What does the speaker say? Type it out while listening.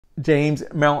James,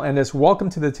 Mel, and this. Welcome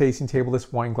to the tasting table.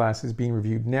 This wine glass is being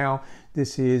reviewed now.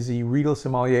 This is the Riedel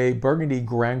Sommeliers Burgundy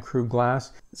Grand Cru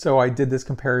glass. So I did this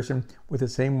comparison with the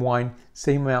same wine,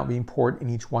 same amount being poured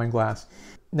in each wine glass.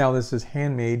 Now this is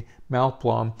Handmade Mouth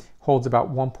Blanc, holds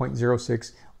about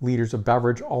 1.06 liters of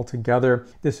beverage altogether.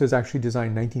 This was actually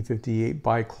designed in 1958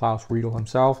 by Klaus Riedel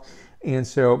himself. And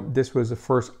so this was the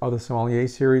first of the Sommelier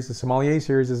series. The Sommelier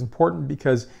series is important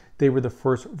because they were the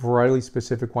first varietally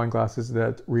specific wine glasses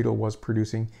that Riedel was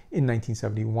producing in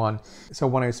 1971. So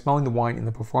when I was smelling the wine in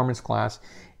the performance glass,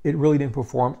 it really didn't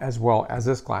perform as well as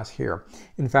this glass here.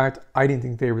 In fact, I didn't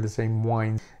think they were the same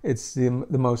wine. It's the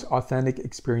most authentic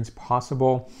experience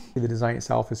possible. The design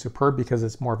itself is superb because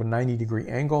it's more of a 90-degree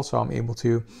angle, so I'm able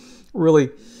to really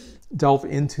delve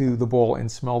into the bowl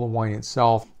and smell the wine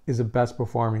itself. Is the best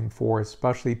performing for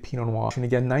especially Pinot Noir. And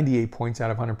again, 98 points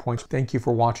out of 100 points. Thank you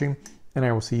for watching, and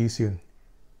I will see you soon.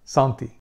 Santé.